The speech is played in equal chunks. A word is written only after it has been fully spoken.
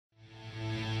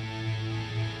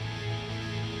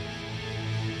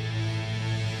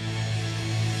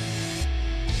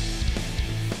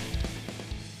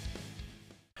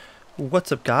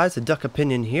What's up guys, the Duck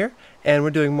Opinion here, and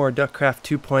we're doing more Duckcraft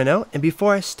 2.0. And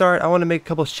before I start, I want to make a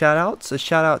couple shout outs. A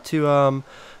shout out to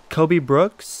Kobe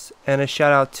Brooks, and a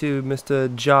shout out to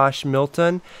Mr. Josh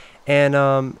Milton,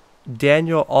 and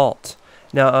Daniel Alt.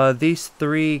 Now these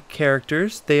three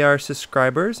characters, they are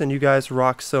subscribers, and you guys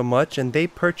rock so much, and they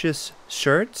purchase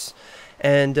shirts,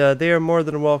 and they are more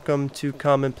than welcome to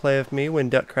come and play with me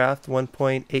when Duckcraft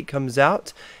 1.8 comes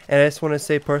out. And I just want to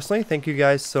say personally, thank you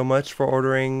guys so much for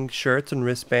ordering shirts and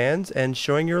wristbands and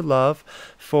showing your love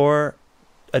for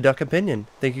a Duck Opinion.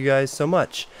 Thank you guys so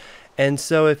much. And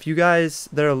so if you guys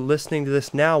that are listening to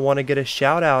this now want to get a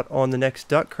shout out on the next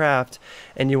Duckcraft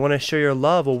and you want to show your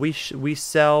love, well, we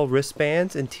sell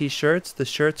wristbands and t-shirts. The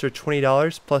shirts are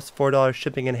 $20 plus $4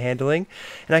 shipping and handling,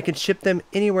 and I can ship them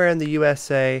anywhere in the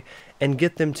USA and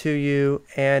get them to you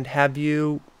and have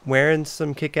you wearing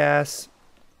some kick-ass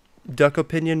Duck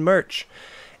Opinion merch.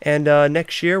 And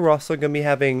next year we're also going to be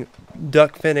having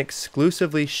Duckfin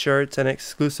exclusively shirts and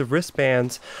exclusive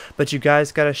wristbands, but you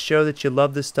guys got to show that you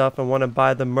love this stuff and want to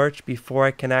buy the merch before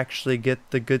I can actually get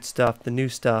the good stuff, the new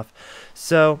stuff.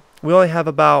 So we only have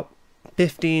about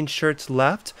 15 shirts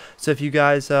left, so if you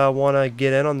guys want to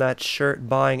get in on that shirt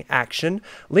buying action,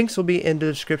 links will be in the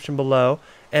description below,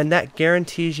 and that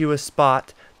guarantees you a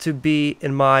spot to be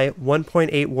in my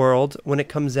 1.8 world when it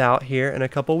comes out here in a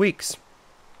couple weeks.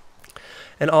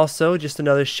 And also, just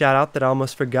another shout out that I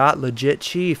almost forgot, Legit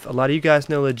Chief. A lot of you guys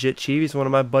know Legit Chief. He's one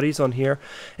of my buddies on here,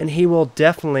 and he will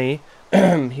definitely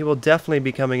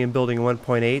be coming and building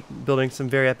 1.8, building some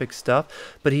very epic stuff.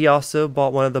 But he also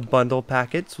bought one of the bundle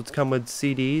packets, which come with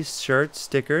CDs, shirts,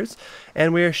 stickers,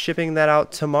 and we are shipping that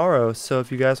out tomorrow. So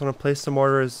if you guys want to place some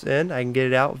orders in, I can get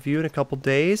it out with you in a couple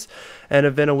days, and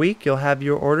within a week you'll have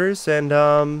your orders,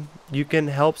 and you can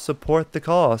help support the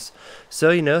cause. So,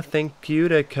 you know, thank you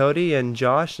to Cody and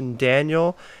Josh and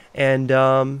Daniel and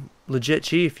Legit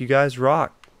Chief. You guys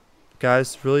rock. You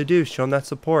guys really do. Show them that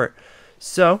support.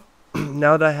 So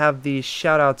now that I have the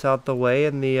shout outs out the way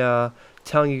and the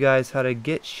telling you guys how to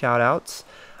get shout outs,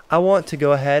 I want to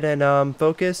go ahead and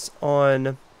focus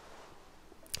on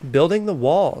building the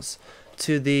walls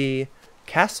to the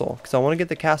castle, because I want to get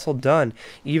the castle done,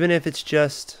 even if it's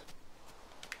just,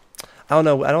 I don't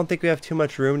know, I don't think we have too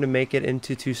much room to make it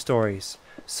into 2 stories.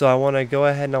 So I want to go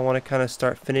ahead and I want to kind of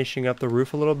start finishing up the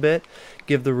roof a little bit,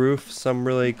 give the roof some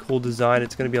really cool design.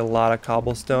 It's going to be a lot of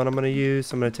cobblestone I'm going to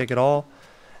use. I'm going to take it all.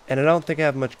 And I don't think I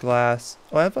have much glass.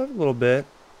 Oh, I have a little bit.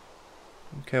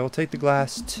 Okay, we'll take the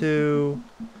glass too.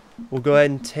 We'll go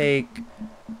ahead and take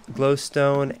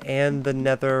glowstone and the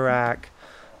netherrack.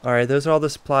 Alright, those are all the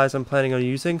supplies I'm planning on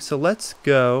using. So let's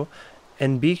go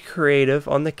and be creative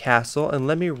on the castle, and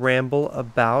let me ramble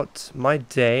about my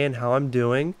day and how I'm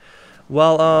doing.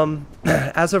 Well,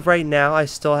 as of right now, I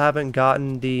still haven't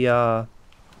gotten the I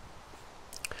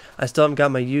still haven't got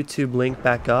my YouTube link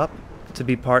back up to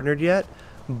be partnered yet,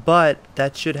 but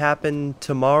that should happen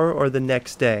tomorrow or the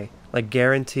next day, like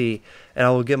guarantee. And I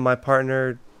will get my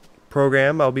partner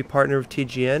program. I'll be partnered with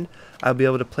TGN. I'll be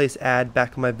able to place ad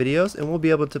back in my videos, and we'll be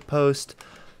able to post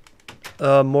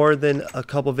more than a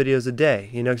couple videos a day,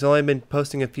 you know, because I've only been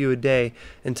posting a few a day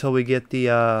until we get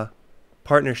the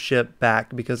partnership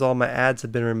back, because all my ads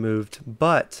have been removed.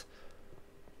 But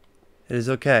it is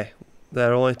okay.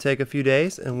 That'll only take a few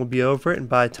days and we'll be over it, and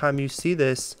by the time you see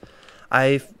this,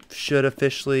 I should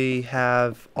officially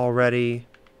have already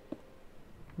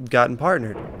gotten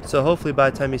partnered. So hopefully by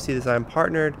the time you see this, I'm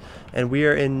partnered, and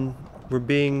we're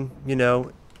being, you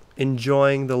know,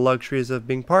 enjoying the luxuries of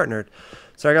being partnered.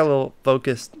 So I got a little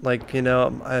focused, like, you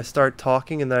know, I start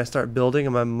talking and then I start building,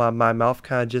 and my mouth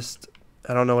kind of just,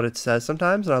 I don't know what it says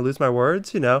sometimes, and I lose my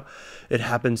words, you know. It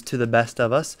happens to the best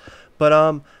of us. But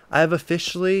I have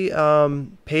officially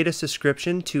paid a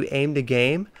subscription to Aim to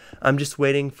Game. I'm just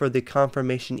waiting for the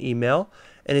confirmation email.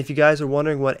 And if you guys are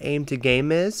wondering what Aim to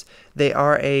Game is, they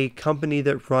are a company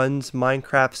that runs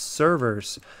Minecraft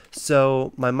servers.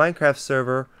 So my Minecraft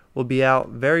server will be out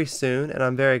very soon, and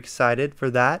I'm very excited for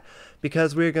that,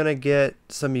 because we're going to get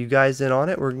some of you guys in on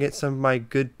it. We're going to get some of my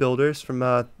good builders from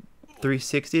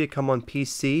 360 to come on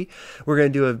PC. We're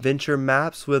going to do adventure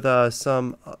maps with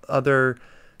some other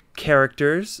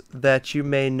characters that you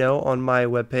may know on my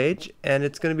webpage, and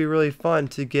it's going to be really fun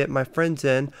to get my friends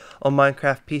in on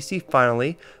Minecraft PC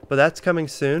finally, but that's coming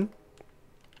soon.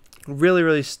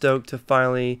 Really stoked to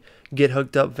finally get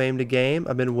hooked up with Aim to Game.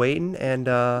 I've been waiting, and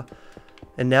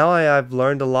now I've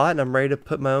learned a lot, and I'm ready to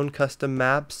put my own custom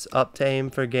maps up to Aim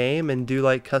for Game and do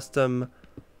like custom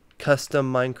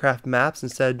Minecraft maps.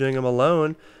 Instead of doing them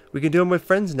alone, we can do them with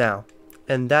friends now,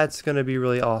 and that's going to be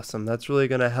really awesome. That's really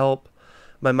going to help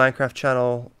my Minecraft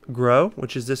channel grow,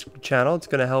 which is this channel. It's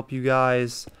going to help you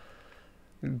guys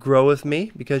grow with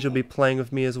me because you'll be playing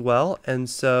with me as well, and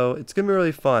so it's gonna be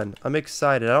really fun. I'm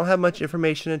excited. I don't have much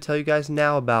information to tell you guys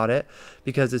now about it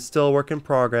because it's still a work in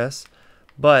progress,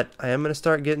 but I am gonna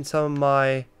start getting some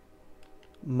of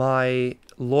my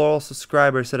loyal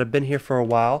subscribers that have been here for a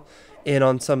while in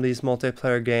on some of these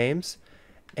multiplayer games,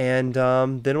 and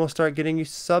then we'll start getting you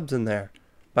subs in there.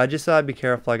 But I just thought I'd be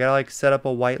careful. I gotta like set up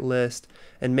a white list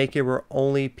and make it where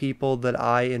only people that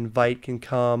I invite can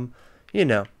come. You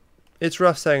know, it's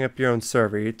rough setting up your own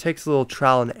server. It takes a little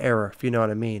trial and error, if you know what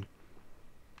I mean.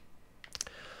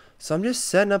 So I'm just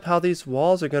setting up how these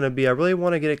walls are going to be. I really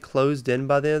want to get it closed in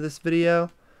by the end of this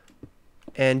video.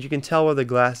 And you can tell where the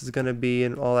glass is going to be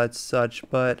and all that such,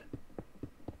 but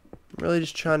I'm really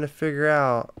just trying to figure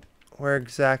out where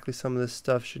exactly some of this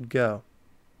stuff should go.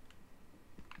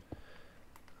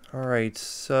 Alright,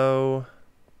 so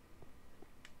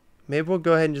maybe we'll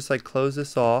go ahead and just like close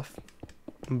this off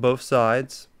on both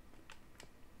sides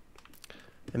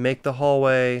and make the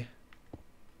hallway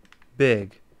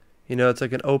big. You know, it's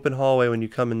like an open hallway when you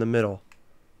come in the middle.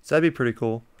 So that'd be pretty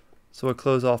cool. So we'll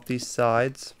close off these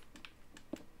sides.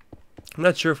 I'm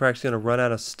not sure if we're actually going to run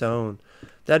out of stone.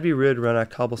 That'd be weird to run out of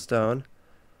cobblestone.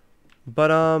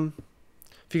 But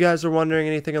if you guys are wondering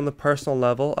anything on the personal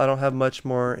level, I don't have much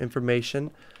more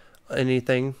information.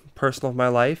 Anything personal of my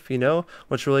life, you know,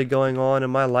 what's really going on in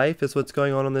my life is what's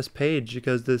going on this page,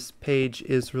 because this page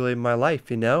is really my life,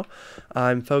 you know.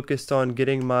 I'm focused on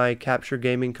getting my capture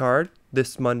gaming card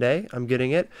this Monday. I'm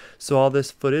getting it, so all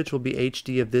this footage will be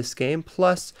HD of this game,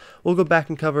 plus we'll go back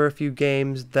and cover a few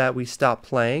games that we stopped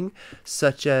playing,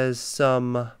 such as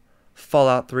some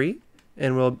Fallout 3,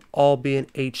 and we'll all be in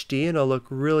HD and it'll look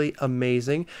really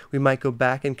amazing. We might go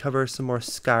back and cover some more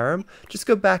Skyrim. Just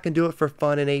go back and do it for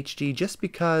fun in HD just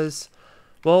because,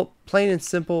 well, plain and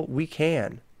simple, we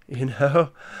can. You know,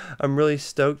 I'm really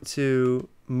stoked to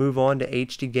move on to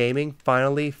HD gaming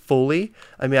finally, fully.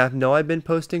 I mean, I've been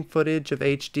posting footage of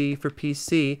HD for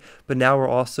PC, but now we're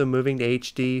also moving to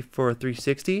HD for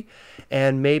 360,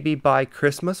 and maybe by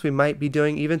Christmas we might be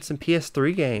doing even some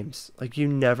PS3 games. Like, you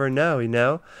never know, you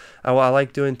know. I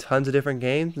like doing tons of different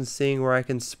games and seeing where I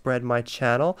can spread my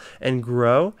channel and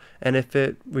grow, and if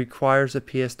it requires a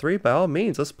PS3, by all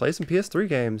means, let's play some PS3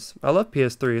 games. I love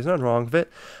PS3, there's nothing wrong with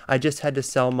it. I just had to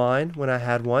sell mine when I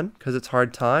had one because it's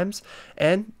hard times,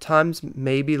 and times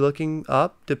may be looking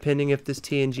up depending if this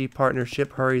TNG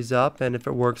partnership hurries up and if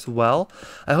it works well.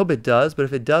 I hope it does, but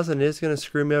if it doesn't, it's going to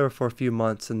screw me over for a few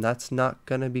months, and that's not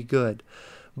going to be good.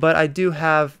 But I do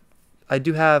have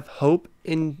hope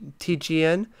in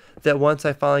TGN that once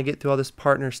I finally get through all this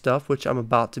partner stuff, which I'm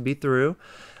about to be through,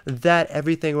 that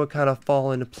everything will kind of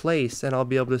fall into place and I'll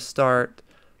be able to start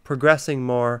progressing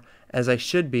more as I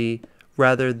should be,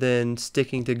 rather than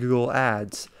sticking to Google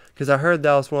Ads. Because I heard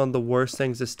that was one of the worst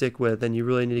things to stick with, and you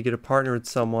really need to get a partner with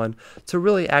someone to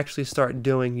really actually start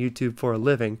doing YouTube for a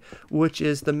living, which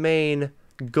is the main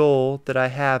goal that I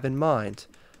have in mind.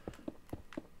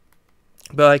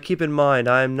 But I keep in mind,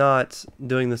 I am not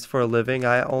doing this for a living.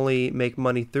 I only make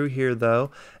money through here though,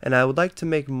 and I would like to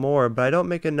make more, but I don't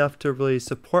make enough to really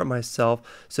support myself.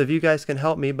 So if you guys can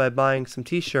help me by buying some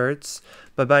t-shirts,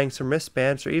 by buying some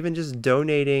wristbands, or even just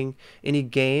donating any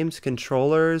games,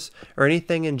 controllers, or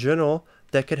anything in general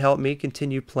that could help me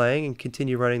continue playing and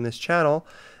continue running this channel,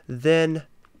 then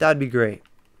that'd be great.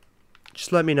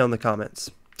 Just let me know in the comments.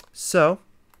 So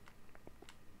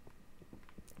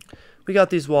we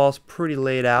got these walls pretty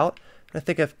laid out. I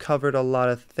think I've covered a lot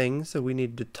of things that we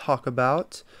need to talk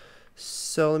about.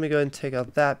 So let me go ahead and take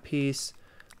out that piece.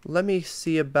 Let me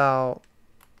see about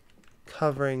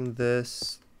covering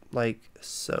this like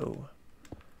so.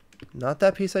 Not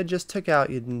that piece I just took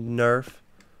out, you nerf.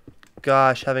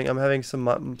 Gosh, I'm having some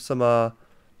I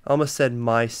almost said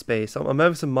MySpace. I'm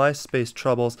having some MySpace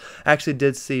troubles. I actually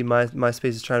did see MySpace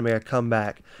is trying to make a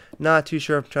comeback. Not too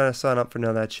sure if I'm trying to sign up for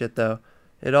none of that shit though.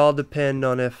 It all depends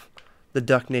on if the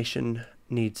Duck Nation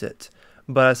needs it.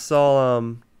 But I saw,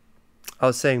 I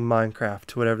was saying Minecraft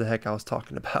to whatever the heck I was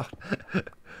talking about.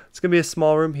 It's going to be a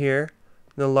small room here,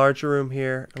 and a larger room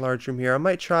here, a large room here. I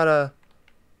might try to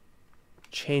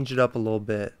change it up a little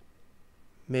bit.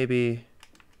 Maybe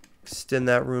extend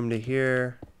that room to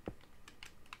here.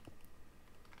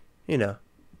 You know,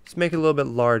 just make it a little bit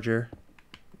larger.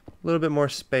 A little bit more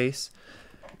space.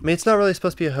 I mean, it's not really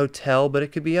supposed to be a hotel, but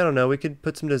it could be, I don't know, we could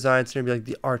put some designs here and be like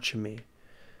the Archemy.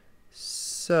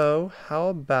 So, how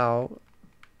about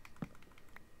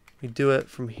we do it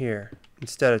from here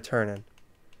instead of turning?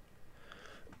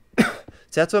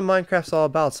 So that's what Minecraft's all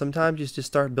about. Sometimes you just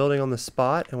start building on the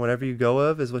spot, and whatever you go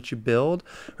of is what you build.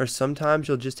 Or sometimes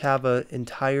you'll just have an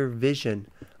entire vision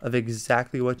of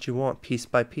exactly what you want, piece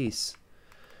by piece.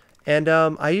 And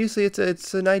I usually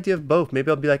it's an idea of both.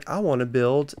 Maybe I'll be like, I want to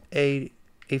build a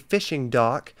fishing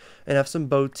dock and have some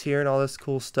boats here and all this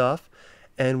cool stuff,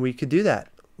 and we could do that.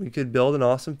 We could build an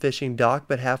awesome fishing dock,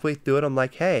 but halfway through it, I'm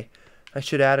like, hey, I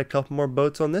should add a couple more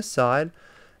boats on this side,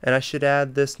 and I should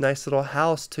add this nice little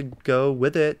house to go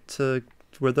with it to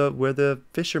where the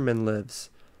fisherman lives.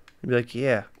 I'd be like,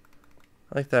 yeah,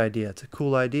 I like that idea. It's a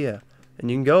cool idea, and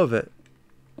you can go with it.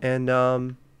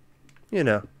 And you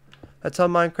know, that's how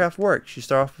Minecraft works. You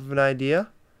start off with an idea,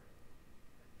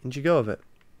 and you go with it.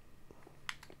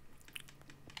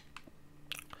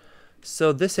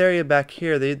 So this area back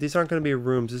here, these aren't going to be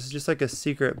rooms. This is just like a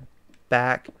secret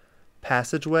back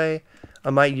passageway.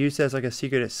 I might use it as like a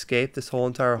secret escape, this whole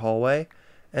entire hallway.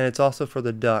 And it's also for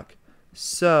the duck.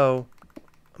 So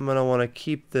I'm going to want to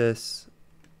keep this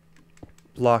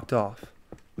blocked off.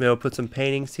 Maybe I'll put some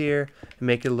paintings here and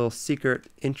make it a little secret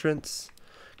entrance.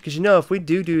 Because you know, if we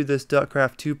do this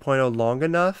Duckcraft 2.0 long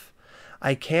enough,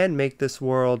 I can make this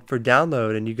world for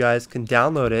download, and you guys can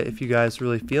download it if you guys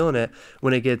really feeling it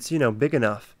when it gets, you know, big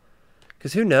enough.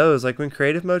 Because who knows, like when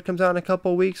creative mode comes out in a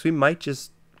couple of weeks, we might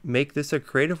just make this a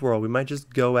creative world. We might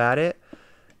just go at it,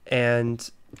 and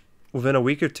within a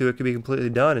week or two it could be completely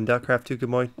done, and Duckcraft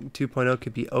 2.0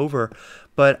 could be over.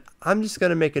 But I'm just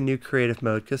going to make a new creative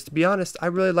mode, because to be honest, I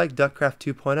really like Duckcraft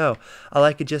 2.0. I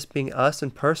like it just being us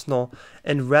and personal,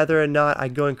 and whether or not I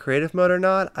go in creative mode or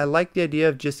not, I like the idea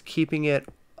of just keeping it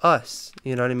us,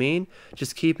 you know what I mean?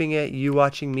 Just keeping it you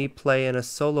watching me play in a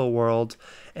solo world.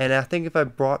 And I think if I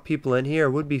brought people in here,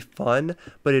 it would be fun,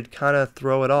 but it'd kind of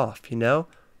throw it off, you know?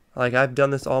 Like, I've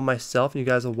done this all myself, and you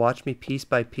guys will watch me piece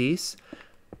by piece.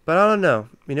 But I don't know,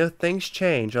 you know, things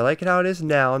change. I like it how it is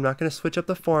now. I'm not going to switch up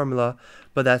the formula,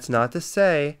 but that's not to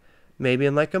say maybe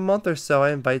in like a month or so I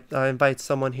invite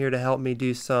someone here to help me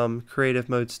do some creative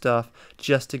mode stuff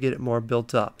just to get it more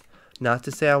built up. Not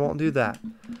to say I won't do that.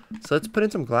 So let's put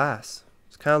in some glass.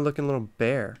 It's kind of looking a little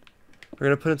bare. We're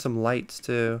going to put in some lights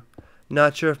too.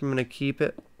 Not sure if I'm going to keep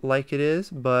it like it is,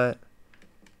 but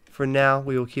for now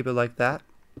we will keep it like that.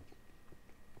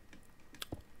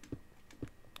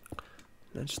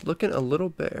 And it's looking a little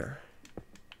bare.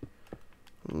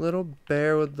 A little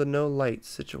bare with the no light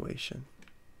situation.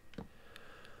 But,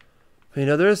 you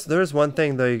know, there's one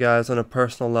thing though, you guys, on a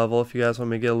personal level, if you guys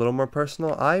want me to get a little more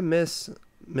personal, I miss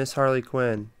Harley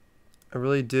Quinn. I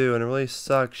really do, and it really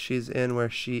sucks she's in where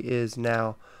she is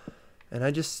now. And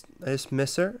I just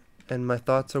miss her, and my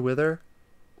thoughts are with her,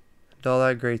 and all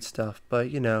that great stuff.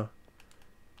 But, you know,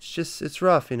 it's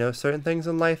rough, you know. Certain things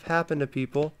in life happen to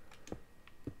people,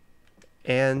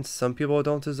 and some people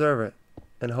don't deserve it.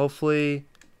 And hopefully,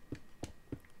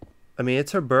 I mean,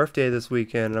 it's her birthday this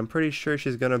weekend, and I'm pretty sure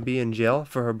she's going to be in jail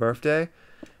for her birthday.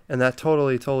 And that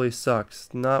totally sucks.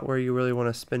 Not where you really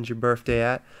want to spend your birthday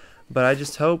at. But I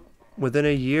just hope within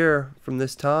a year from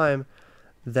this time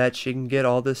that she can get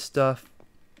all this stuff,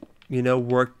 you know,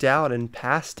 worked out and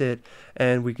past it,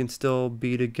 and we can still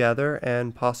be together,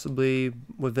 and possibly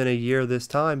within a year this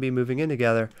time be moving in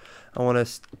together. I want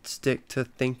to stick to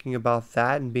thinking about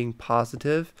that and being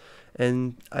positive,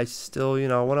 and I still, you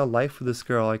know, I want a life with this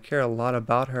girl. I care a lot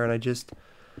about her, and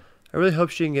I really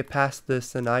hope she can get past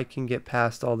this, and I can get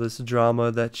past all this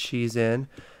drama that she's in,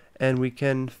 and we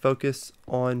can focus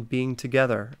on being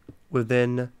together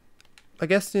within, I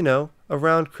guess, you know,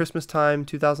 around Christmas time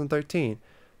 2013.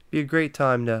 Be a great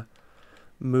time to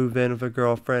move in with a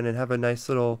girlfriend and have a nice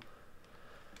little,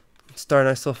 start a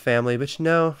nice little family. But you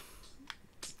know,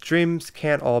 dreams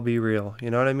can't all be real, you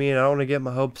know what I mean? I don't want to get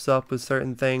my hopes up with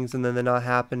certain things and then they not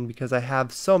happen, because I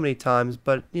have so many times.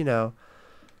 But you know,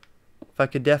 if I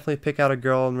could definitely pick out a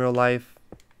girl in real life,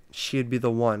 she'd be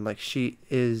the one. Like, she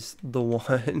is the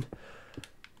one.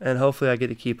 And hopefully I get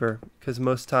to keep her, because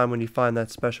most of the time when you find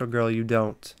that special girl, you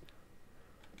don't.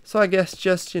 So I guess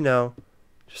just, you know,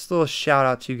 just a little shout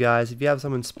out to you guys. If you have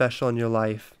someone special in your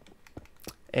life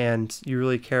and you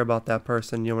really care about that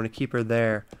person, you want to keep her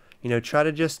there, you know, try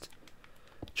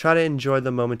to enjoy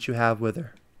the moment you have with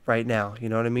her right now. You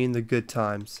know what I mean? The good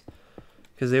times.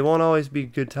 Because they won't always be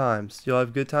good times. You'll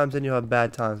have good times and you'll have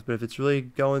bad times. But if it's really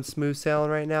going smooth sailing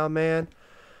right now, man,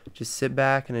 just sit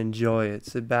back and enjoy it.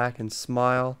 Sit back and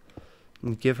smile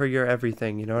and give her your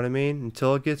everything. You know what I mean?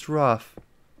 Until it gets rough,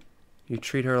 you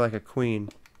treat her like a queen.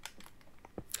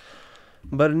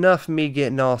 But enough me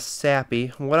getting all sappy.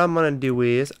 What I'm going to do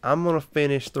is I'm going to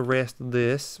finish the rest of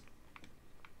this.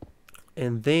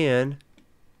 And then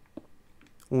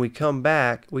when we come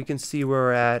back, we can see where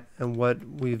we're at and what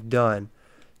we've done.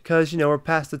 because, you know, we're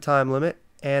past the time limit,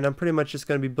 and I'm pretty much just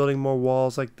going to be building more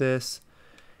walls like this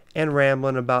and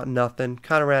rambling about nothing.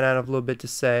 Kind of ran out of a little bit to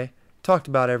say. Talked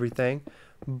about everything,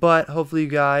 but hopefully you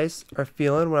guys are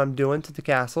feeling what I'm doing to the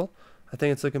castle. I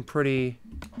think it's looking pretty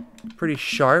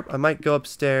sharp. I might go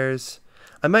upstairs.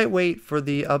 I might wait for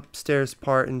the upstairs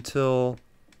part until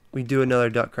we do another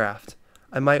Duckcraft.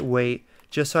 I might wait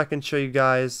just so I can show you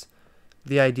guys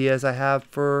the ideas I have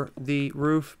for the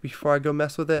roof before I go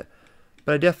mess with it.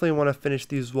 But I definitely want to finish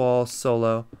these walls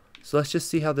solo. So let's just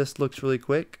see how this looks really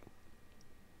quick.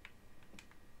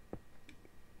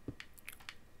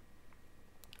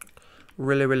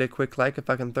 Really quick, like, if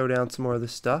I can throw down some more of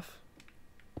this stuff.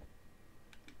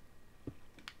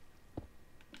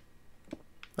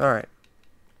 Alright.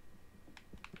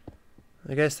 What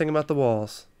do you guys think about the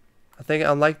walls?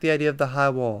 I like the idea of the high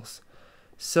walls.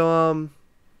 So, I'm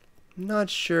not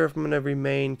sure if I'm going to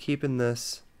remain keeping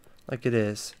this like it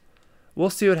is. We'll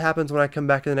see what happens when I come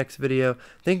back in the next video.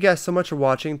 Thank you guys so much for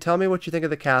watching. Tell me what you think of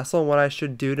the castle and what I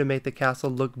should do to make the castle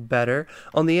look better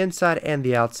on the inside and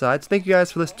the outside. So thank you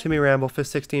guys for listening to me ramble for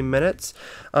 16 minutes.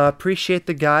 Appreciate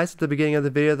the guys at the beginning of the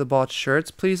video that bought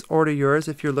shirts. Please order yours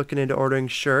if you're looking into ordering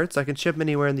shirts. I can ship them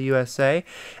anywhere in the USA,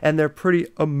 and they're pretty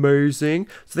amazing.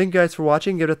 So thank you guys for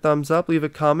watching. Give it a thumbs up. Leave a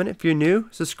comment. If you're new,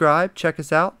 subscribe. Check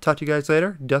us out. Talk to you guys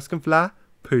later. Dusk and fly.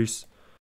 Peace.